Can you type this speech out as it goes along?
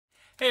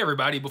Hey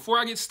everybody, before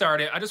I get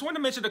started, I just want to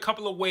mention a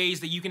couple of ways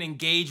that you can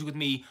engage with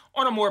me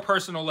on a more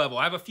personal level.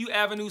 I have a few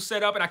avenues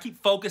set up and I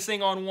keep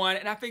focusing on one,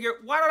 and I figured,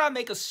 why don't I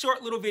make a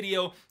short little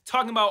video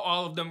talking about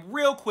all of them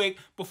real quick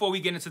before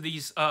we get into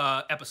these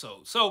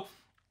episodes. So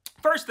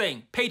first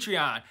thing,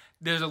 Patreon.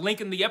 There's a link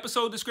in the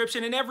episode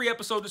description and every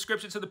episode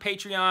description to the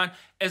Patreon,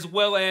 as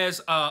well as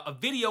a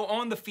video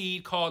on the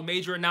feed called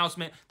Major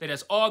Announcement that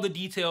has all the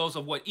details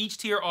of what each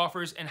tier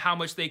offers and how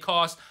much they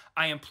cost.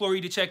 I implore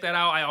you to check that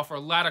out. I offer a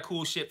lot of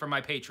cool shit for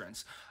my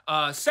patrons.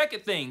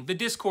 Second thing, the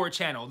Discord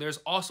channel. There's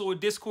also a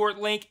Discord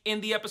link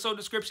in the episode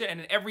description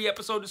and in every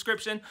episode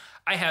description.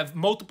 I have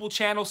multiple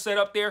channels set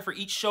up there for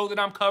each show that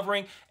I'm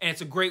covering, and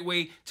it's a great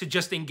way to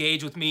just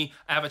engage with me.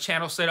 I have a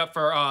channel set up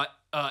for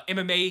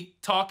MMA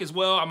talk as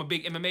well. I'm a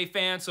big MMA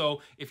fan,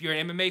 so if you're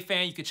an MMA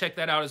fan, you can check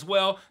that out as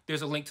well.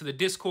 There's a link to the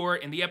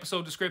Discord in the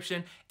episode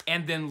description.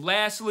 And then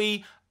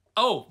lastly,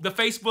 the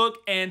Facebook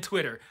and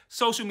Twitter.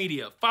 Social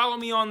media. Follow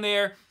me on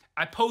there.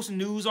 I post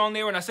news on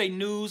there. When I say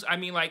news, I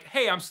mean like,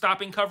 hey, I'm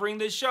stopping covering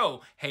this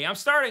show. Hey, I'm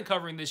starting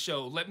covering this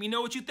show. Let me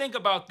know what you think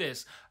about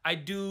this. I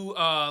do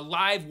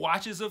live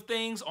watches of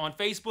things on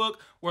Facebook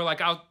where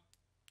like I'll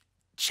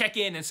check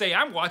in and say,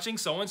 I'm watching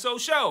so-and-so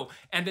show.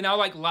 And then I'll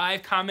like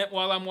live comment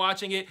while I'm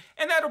watching it.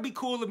 And that'll be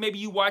cool if maybe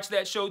you watch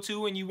that show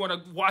too and you want to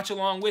watch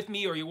along with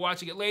me, or you're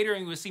watching it later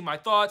and you will see my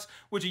thoughts,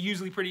 which are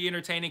usually pretty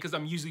entertaining because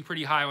I'm usually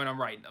pretty high when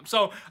I'm writing them.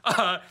 So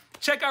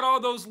check out all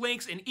those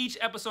links in each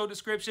episode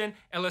description,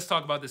 and let's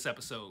talk about this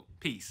episode.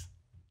 Peace.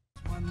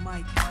 One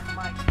mic.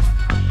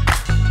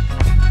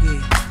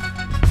 Yeah.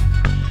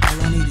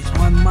 All I need is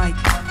one mic.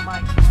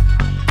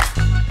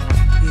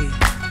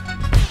 Yeah.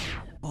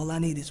 All I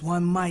need is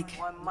one mic.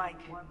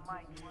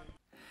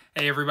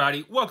 Hey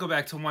everybody, welcome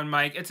back to One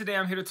Mic, and today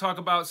I'm here to talk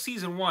about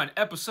Season 1,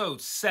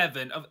 Episode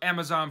 7 of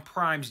Amazon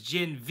Prime's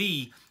Gen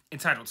V,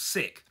 entitled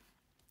Sick.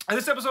 And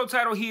this episode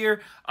title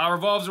here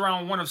revolves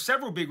around one of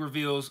several big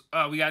reveals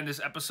we got in this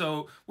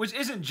episode, which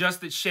isn't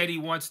just that Shetty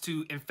wants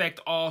to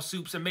infect all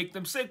soups and make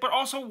them sick, but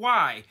also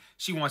why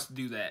she wants to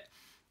do that.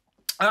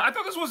 I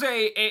thought this was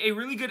a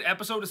really good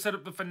episode to set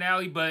up the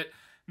finale, but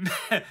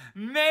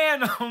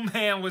man, oh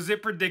man, was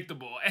it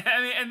predictable.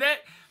 I mean, and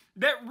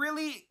that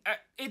really,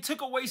 it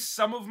took away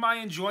some of my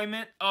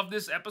enjoyment of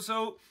this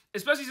episode,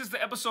 especially since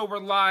the episode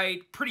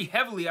relied pretty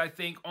heavily, I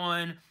think,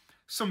 on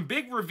some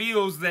big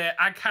reveals that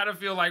I kind of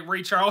feel like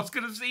Ray Charles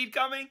could have seen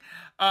coming.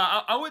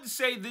 I wouldn't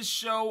say this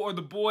show or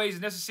The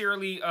Boys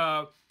necessarily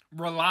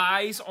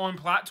relies on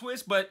plot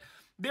twists, but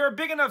they're a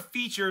big enough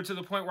feature to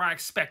the point where I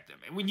expect them.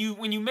 And when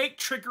you make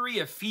trickery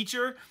a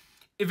feature,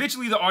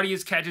 eventually the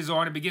audience catches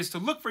on and begins to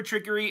look for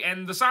trickery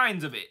and the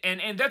signs of it.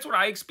 And that's what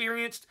I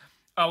experienced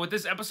with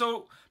this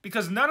episode,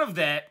 because none of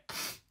the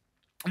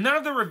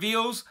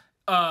reveals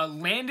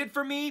landed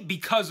for me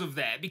because of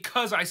that,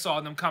 because I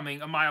saw them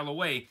coming a mile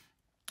away.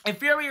 And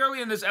fairly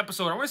early in this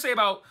episode, I want to say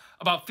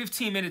about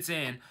 15 minutes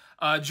in,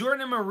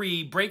 Jordan and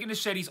Marie break into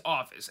Shetty's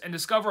office and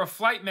discover a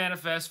flight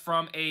manifest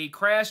from a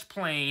crashed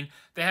plane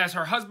that has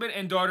her husband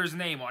and daughter's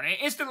name on it. And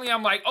instantly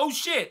I'm like, oh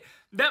shit,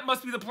 that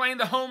must be the plane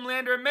the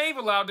Homelander and Maeve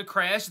allowed to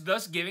crash,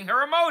 thus giving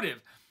her a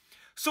motive.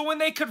 So when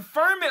they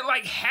confirm it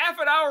like half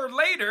an hour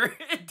later,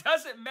 it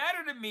doesn't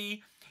matter to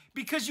me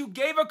because you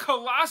gave a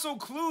colossal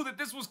clue that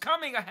this was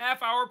coming a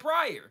half hour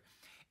prior.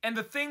 And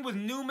the thing with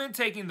Newman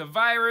taking the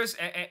virus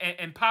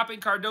and popping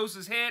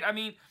Cardosa's head, I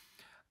mean,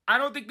 I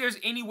don't think there's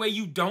any way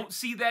you don't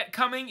see that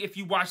coming if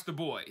you watch The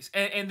Boys.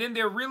 And then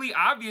they're really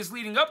obvious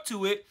leading up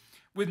to it,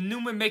 with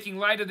Newman making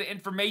light of the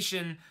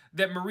information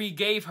that Marie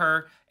gave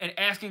her and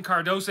asking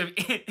Cardosa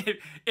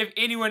if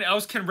anyone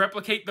else can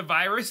replicate the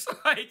virus.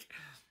 Like,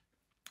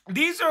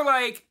 these are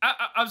like,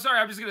 I'm sorry,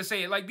 I'm just going to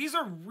say it. Like, these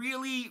are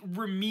really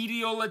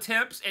remedial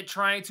attempts at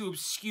trying to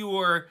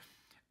obscure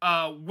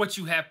what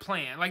you have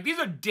planned. Like, these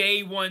are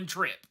day one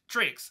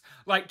tricks.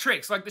 Like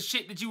the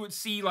shit that you would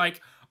see,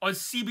 like, on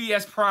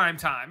CBS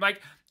primetime.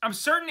 Like, I'm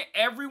certain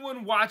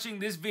everyone watching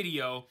this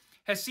video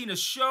has seen a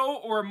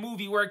show or a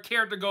movie where a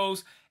character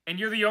goes, and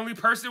you're the only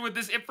person with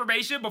this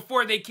information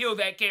before they kill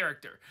that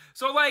character.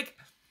 So, like,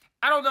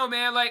 I don't know,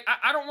 man. Like,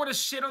 I don't want to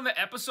shit on the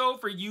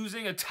episode for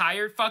using a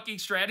tired fucking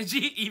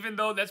strategy, even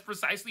though that's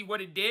precisely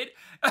what it did.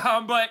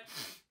 But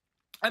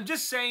I'm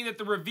just saying that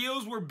the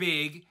reveals were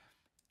big,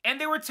 and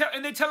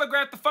they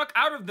telegraphed the fuck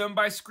out of them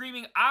by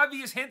screaming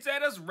obvious hints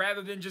at us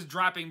rather than just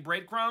dropping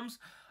breadcrumbs.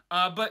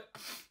 But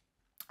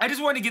I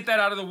just wanted to get that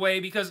out of the way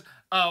because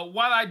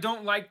while I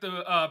didn't like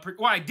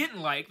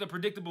the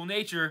predictable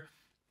nature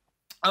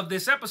of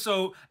this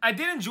episode, I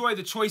did enjoy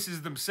the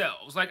choices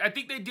themselves. Like, I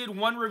think they did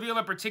one reveal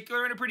in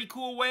particular in a pretty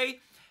cool way,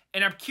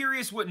 and I'm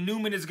curious what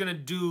Newman is going to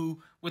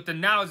do with the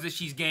knowledge that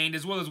she's gained,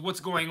 as well as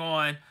what's going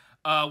on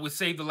with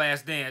Save the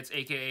Last Dance,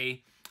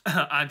 aka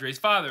Andre's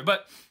father.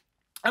 But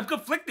I'm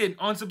conflicted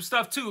on some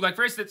stuff too. Like,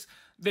 for instance,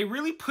 they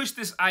really pushed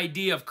this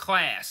idea of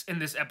class in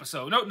this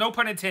episode. No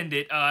pun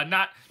intended.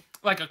 Not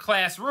like a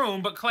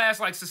classroom, but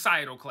class like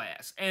societal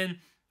class. And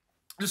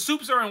the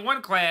Soups are in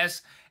one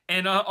class,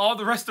 and all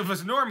the rest of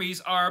us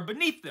normies are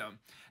beneath them.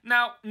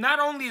 Now, not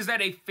only is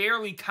that a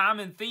fairly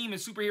common theme in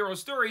superhero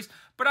stories,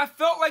 but I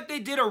felt like they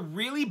did a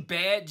really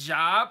bad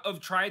job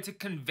of trying to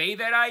convey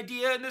that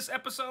idea in this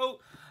episode.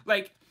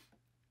 Like,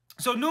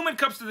 so Newman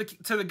comes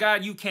to the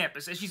God U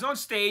campus, and she's on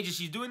stage, and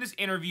she's doing this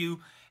interview,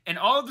 and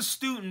all of the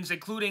students,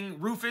 including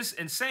Rufus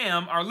and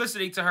Sam, are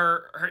listening to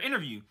her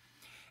interview.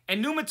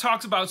 And Newman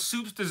talks about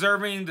Supes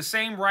deserving the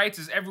same rights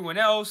as everyone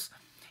else,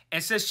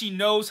 and says she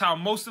knows how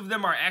most of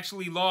them are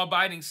actually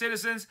law-abiding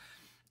citizens.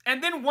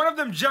 And then one of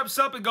them jumps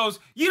up and goes,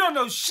 "You don't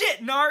know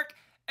shit, narc."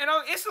 And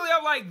instantly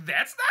I'm like,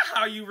 that's not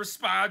how you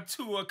respond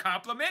to a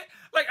compliment.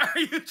 Like,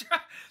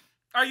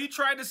 are you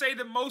trying to say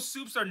that most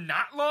Supes are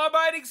not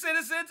law-abiding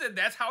citizens and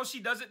that's how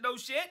she doesn't know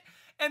shit?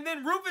 And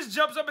then Rufus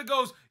jumps up and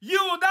goes, "You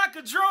will not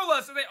control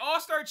us." And they all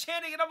start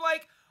chanting. And I'm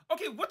like,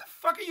 okay, what the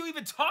fuck are you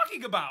even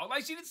talking about?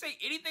 Like, she didn't say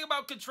anything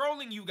about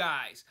controlling you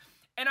guys.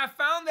 And I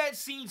found that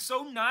scene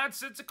so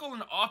nonsensical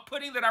and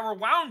off-putting that I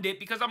rewound it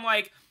because I'm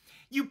like,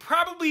 you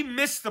probably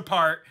missed the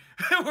part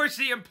where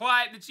she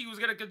implied that she was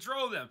going to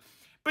control them.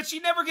 But she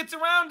never gets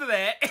around to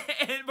that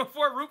and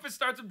before Rufus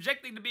starts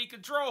objecting to being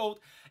controlled.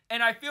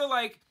 And I feel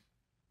like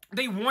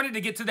they wanted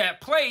to get to that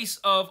place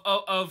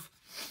of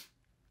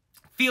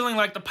feeling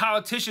like the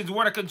politicians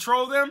want to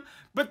control them,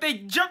 but they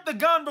jumped the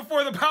gun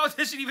before the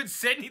politician even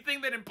said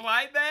anything that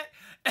implied that.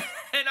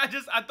 And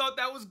I thought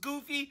that was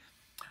goofy.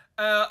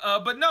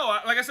 But no,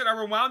 like I said, I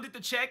rewound it to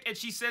check, and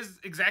she says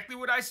exactly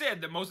what I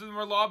said, that most of them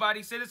are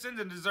law-abiding citizens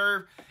and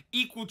deserve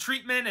equal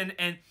treatment,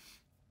 and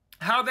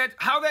how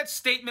that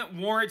statement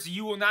warrants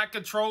 "you will not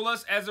control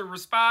us" as a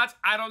response,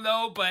 I don't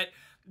know, but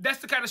that's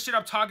the kind of shit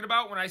I'm talking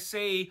about when I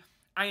say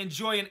I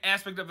enjoy an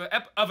aspect of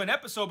an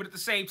episode, but at the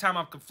same time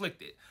I'm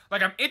conflicted.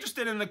 Like, I'm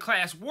interested in the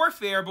class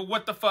warfare, but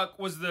what the fuck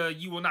was the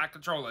 "you will not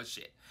control us"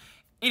 shit?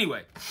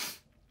 Anyway,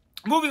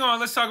 moving on,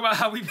 let's talk about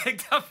how we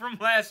picked up from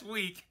last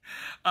week.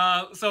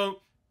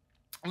 So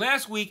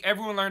last week,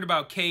 everyone learned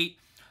about Kate.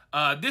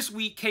 This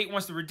week, Kate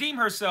wants to redeem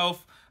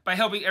herself by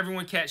helping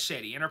everyone catch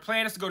Shetty. And her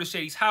plan is to go to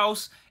Shetty's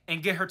house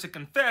and get her to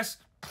confess.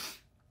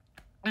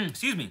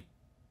 Excuse me.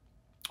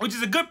 Which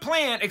is a good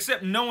plan,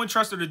 except no one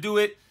trusts her to do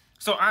it.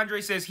 So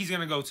Andre says he's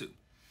going to go too.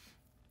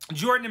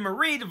 Jordan and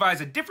Marie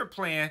devise a different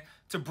plan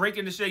to break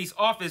into Shetty's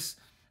office.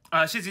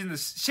 Since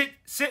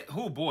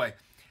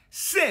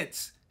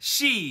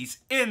she's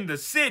in the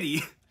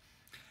city.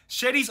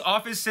 Shetty's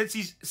office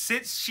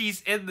since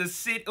she's in the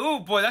city. Oh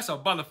boy, that's a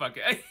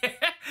motherfucker.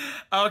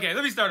 Okay,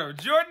 let me start over.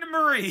 Jordan and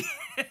Marie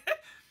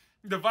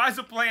devise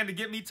a plan to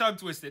get me tongue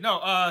twisted.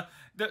 No,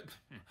 they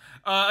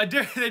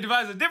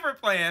devise a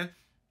different plan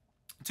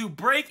to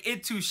break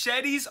into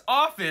Shetty's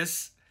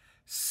office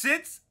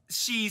since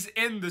she's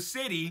in the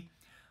city,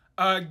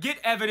 get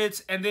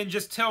evidence, and then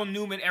just tell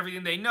Newman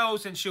everything they know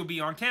since she'll be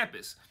on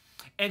campus.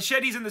 And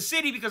Shetty's in the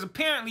city because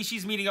apparently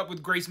she's meeting up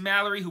with Grace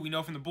Mallory, who we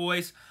know from The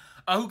Boys,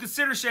 who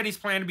considers Shetty's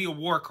plan to be a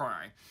war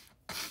crime.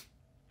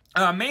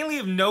 Mainly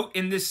of note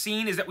in this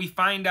scene is that we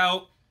find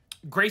out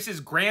Grace's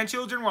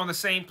grandchildren were on the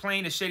same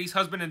plane as Shetty's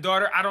husband and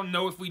daughter. I don't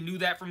know if we knew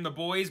that from The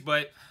Boys,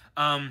 but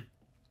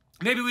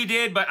maybe we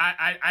did, but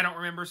I don't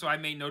remember, so I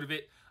made note of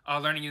it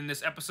learning in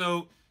this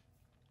episode.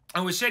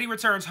 And when Shetty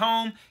returns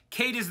home,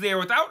 Kate is there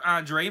without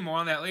Andre, more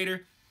on that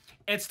later,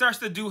 and starts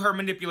to do her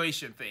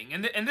manipulation thing.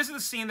 And this is the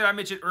scene that I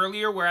mentioned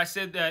earlier where I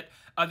said that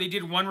they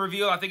did one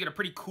reveal, I think, in a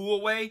pretty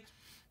cool way.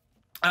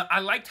 I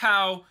liked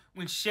how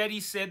when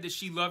Shetty said that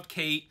she loved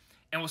Kate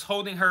and was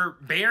holding her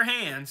bare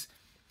hands,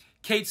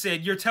 Kate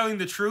said, "You're telling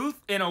the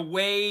truth," in a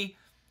way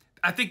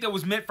I think that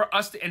was meant for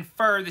us to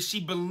infer that she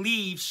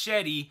believed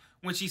Shetty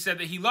when she said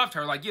that he loved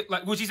her. Like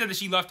when she said that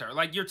she loved her.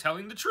 Like, you're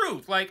telling the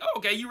truth. Like, oh,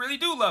 okay, you really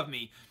do love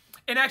me.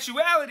 In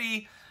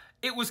actuality,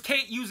 it was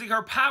Kate using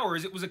her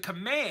powers. It was a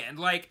command.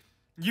 Like,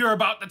 you're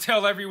about to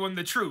tell everyone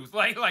the truth.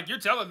 Like you're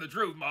telling the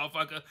truth,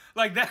 motherfucker.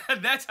 Like,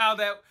 that's how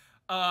that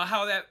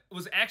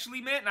was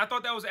actually meant. And I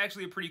thought that was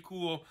actually a pretty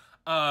cool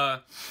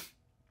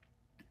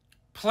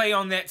play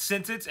on that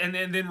sentence, and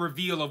then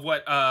reveal of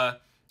what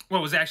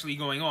was actually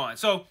going on.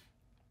 So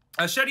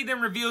Shetty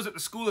then reveals that the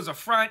school is a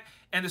front,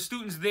 and the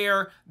students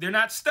there, they're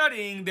not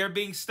studying, they're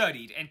being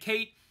studied. And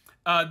Kate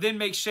then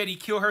makes Shetty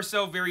kill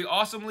herself very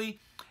awesomely,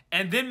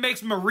 and then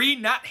makes Marie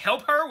not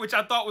help her, which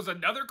I thought was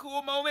another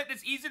cool moment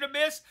that's easy to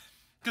miss.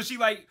 Because she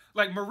like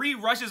Marie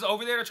rushes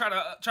over there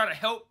to try to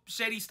help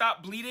Shetty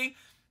stop bleeding,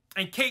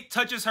 and Kate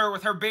touches her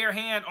with her bare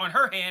hand on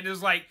her hand. It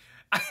was like,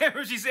 I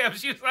remember she said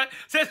something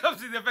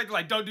to the effect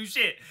like, "Don't do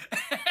shit."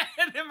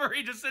 And then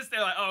Marie just sits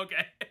there like, "Oh,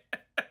 okay."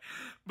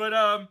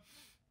 But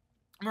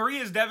Marie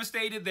is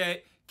devastated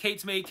that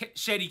Kate's made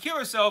Shetty kill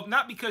herself,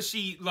 not because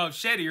she loves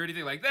Shetty or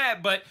anything like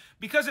that, but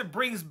because it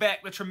brings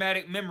back the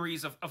traumatic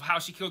memories of how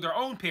she killed her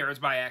own parents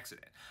by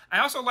accident. I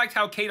also liked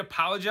how Kate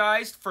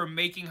apologized for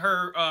making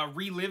her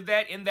relive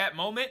that in that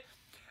moment,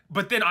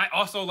 but then I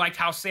also liked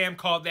how Sam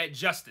called that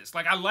justice.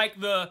 Like, I like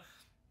the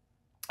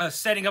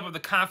setting up of the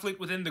conflict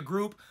within the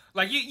group.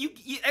 Like, you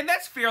and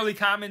that's fairly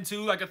common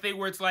too, like a thing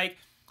where it's like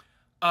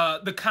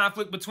the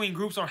conflict between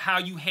groups on how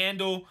you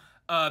handle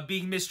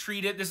being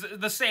mistreated. This is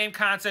the same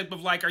concept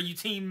of like, are you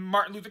team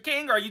Martin Luther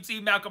King or are you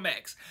team Malcolm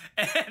X?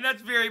 And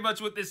that's very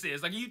much what this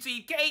is. Like, are you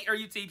team Kate or are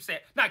you team Sam?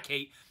 Not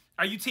Kate.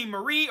 Are you team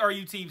Marie or are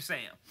you team Sam?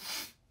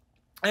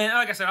 And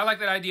like I said, I like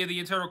that idea of the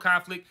internal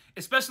conflict,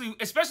 especially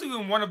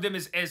when one of them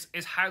is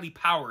as highly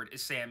powered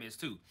as Sam is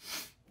too.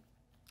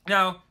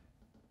 Now,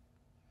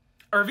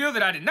 a reveal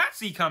that I did not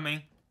see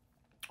coming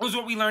was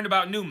what we learned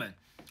about Newman.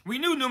 We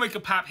knew Newman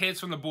could pop heads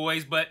from the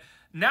boys, but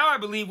now I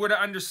believe we're to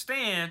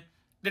understand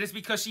that it's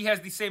because she has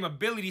the same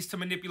abilities to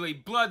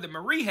manipulate blood that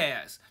Marie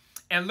has.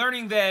 And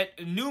learning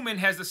that Newman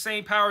has the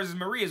same powers as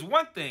Marie is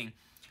one thing,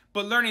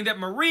 but learning that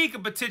Marie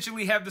could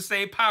potentially have the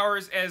same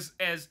powers as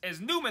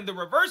Newman, the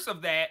reverse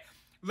of that,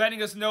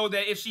 letting us know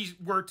that if she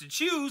were to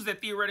choose,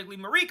 that theoretically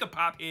Marie could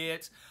pop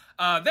heads,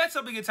 that's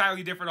something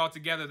entirely different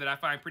altogether that I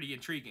find pretty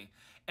intriguing.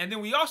 And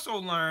then we also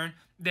learn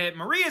that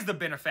Marie is the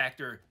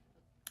benefactor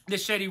that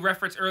Shetty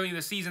referenced early in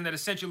the season, that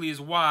essentially is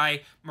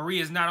why Marie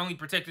is not only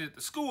protected at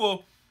the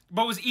school,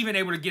 but was even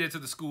able to get it to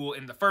the school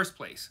in the first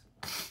place.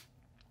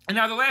 And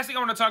now the last thing I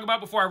want to talk about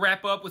before I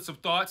wrap up with some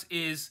thoughts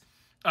is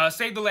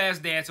Save the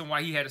Last Dance and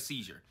why he had a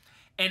seizure.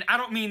 And I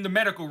don't mean the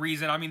medical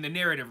reason, I mean the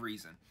narrative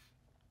reason.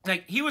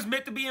 Like, he was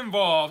meant to be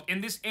involved in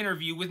this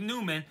interview with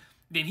Newman,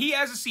 then he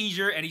has a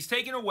seizure and he's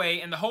taken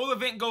away and the whole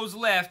event goes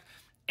left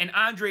and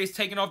Andre is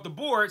taken off the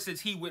board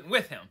since he went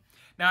with him.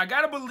 Now, I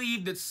gotta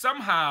believe that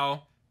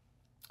somehow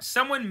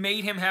someone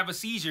made him have a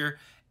seizure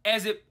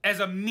as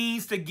a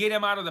means to get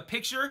him out of the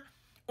picture,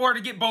 or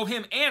to get both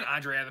him and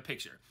Andre out of the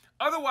picture.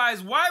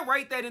 Otherwise, why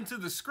write that into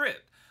the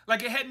script?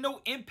 Like, it had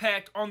no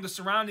impact on the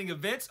surrounding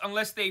events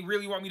unless they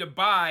really want me to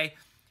buy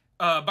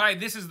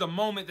this is the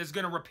moment that's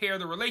going to repair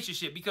the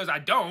relationship, because I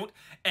don't,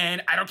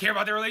 and I don't care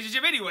about their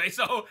relationship anyway.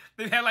 So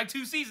they've had like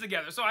 2 seasons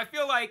together. So I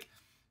feel like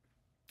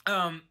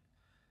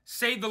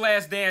Save the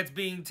Last Dance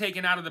being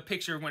taken out of the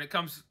picture when it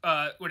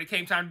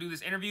came time to do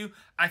this interview,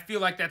 I feel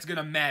like that's going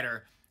to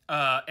matter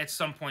at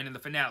some point in the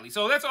finale.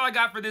 So that's all I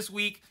got for this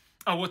week.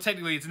 Oh, well,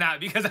 technically it's not,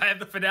 because I have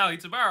the finale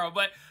tomorrow,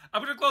 but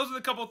I'm going to close with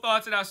a couple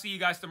thoughts and I'll see you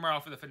guys tomorrow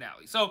for the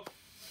finale. So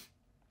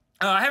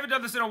I haven't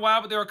done this in a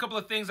while, but there are a couple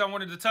of things I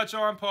wanted to touch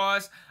on,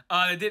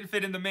 that didn't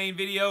fit in the main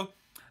video.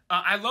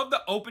 I love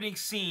the opening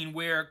scene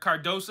where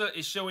Cardosa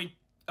is showing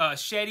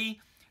Shetty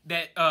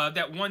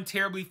that one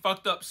terribly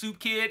fucked up soup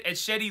kid, and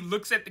Shetty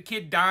looks at the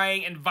kid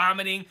dying and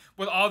vomiting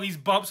with all these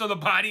bumps on the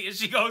body, and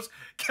she goes,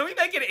 "Can we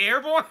make it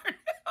airborne?"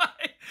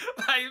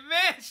 like,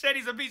 man,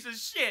 Shetty's a piece of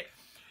shit.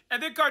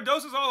 And then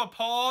Cardosa's all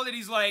appalled, and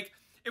he's like,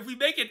 "If we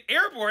make it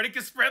airborne, it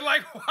can spread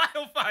like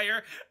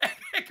wildfire."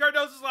 And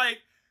Cardosa's like,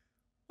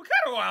 "What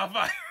kind of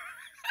wildfire?"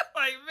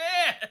 Like,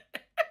 man.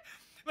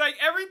 Like,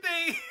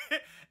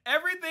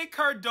 everything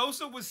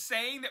Cardosa was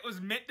saying that was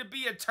meant to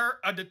be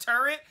a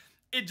deterrent,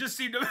 it just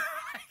seemed to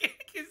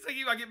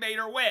like it made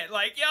her wet.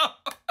 Like, yo,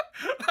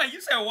 like,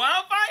 you said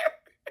wildfire?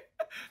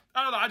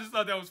 I don't know, I just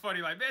thought that was funny.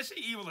 Like, man, she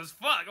evil as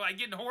fuck. Like,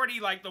 getting horny,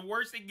 like, the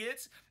worse it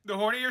gets, the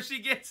hornier she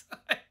gets.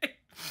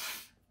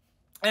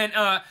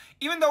 And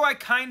even though I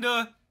kind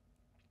of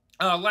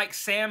like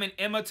Sam and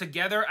Emma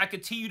together, I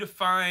continue to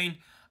find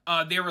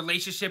their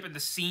relationship and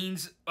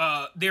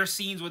their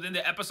scenes within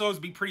the episodes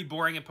be pretty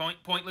boring and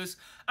pointless.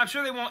 I'm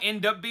sure they won't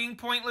end up being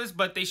pointless,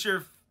 but they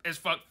sure as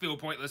fuck feel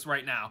pointless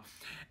right now.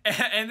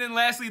 And then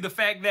lastly, the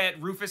fact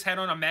that Rufus had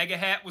on a MAGA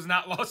hat was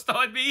not lost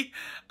on me.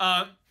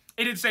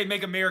 It didn't say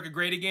 "Make America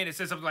Great Again." It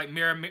said something like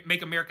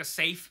 "Make America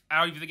Safe." I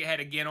don't even think it had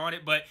 "again" on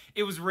it, but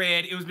it was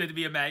red. It was meant to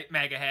be a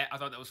MAGA hat. I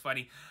thought that was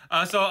funny.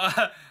 So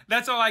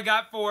that's all I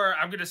got for,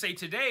 I'm going to say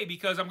today,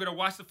 because I'm going to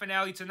watch the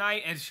finale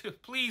tonight. And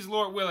please,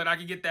 Lord willing, I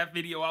can get that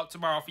video out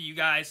tomorrow for you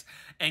guys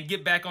and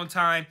get back on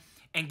time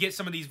and get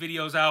some of these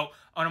videos out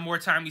on a more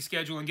timely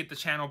schedule and get the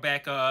channel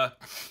back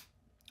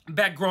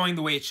growing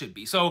the way it should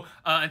be. So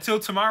until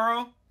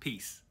tomorrow,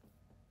 peace.